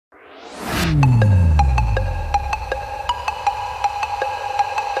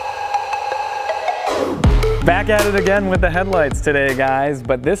Back at it again with the headlights today, guys,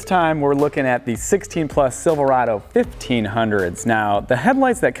 but this time we're looking at the 16 Plus Silverado 1500s. Now, the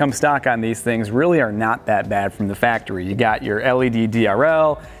headlights that come stock on these things really are not that bad from the factory. You got your LED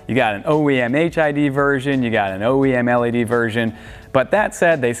DRL, you got an OEM HID version, you got an OEM LED version, but that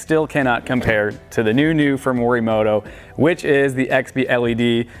said, they still cannot compare to the new from Morimoto, which is the XB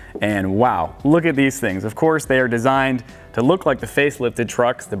LED, and wow, look at these things. Of course, they are designed to look like the facelifted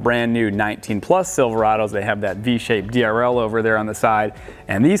trucks, the brand new 19 Plus Silverados. They have that V-shaped DRL over there on the side,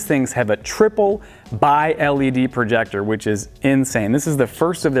 and these things have a triple bi-LED projector, which is insane. This is the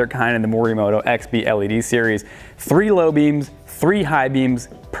first of their kind in the Morimoto XB LED series. 3 low beams, 3 high beams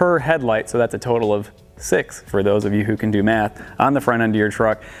per headlight, so that's a total of 6 for those of you who can do math on the front end of your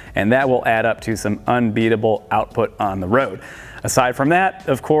truck, and that will add up to some unbeatable output on the road. Aside from that,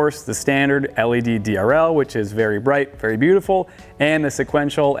 of course, the standard LED DRL, which is very bright, very beautiful, and the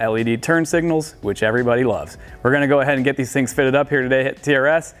sequential LED turn signals, which everybody loves. We're gonna go ahead and get these things fitted up here today at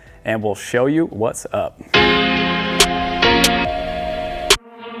TRS, and we'll show you what's up.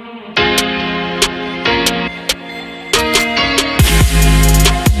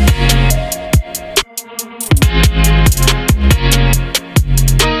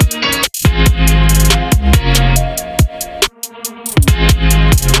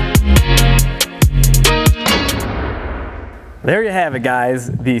 There you have it,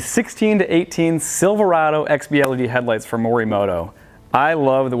 guys, the 16 to 18 Silverado XB LED headlights from Morimoto. I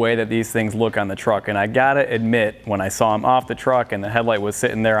love the way that these things look on the truck, and I gotta admit, when I saw them off the truck and the headlight was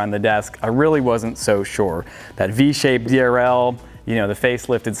sitting there on the desk, I really wasn't so sure. That V-shaped DRL, you know, the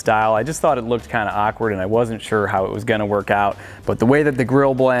facelifted style, I just thought it looked kind of awkward and I wasn't sure how it was gonna work out. But the way that the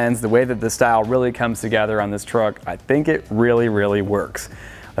grille blends, the way that the style really comes together on this truck, I think it really, really works.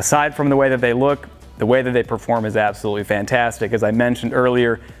 Aside from the way that they look, the way that they perform is absolutely fantastic. As I mentioned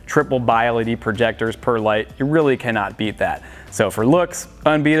earlier, triple bi-LED projectors per light, you really cannot beat that. So for looks,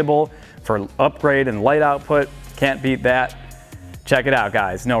 unbeatable. For upgrade and light output, can't beat that. Check it out,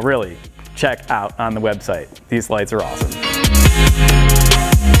 guys. No, really, check out on the website. These lights are awesome.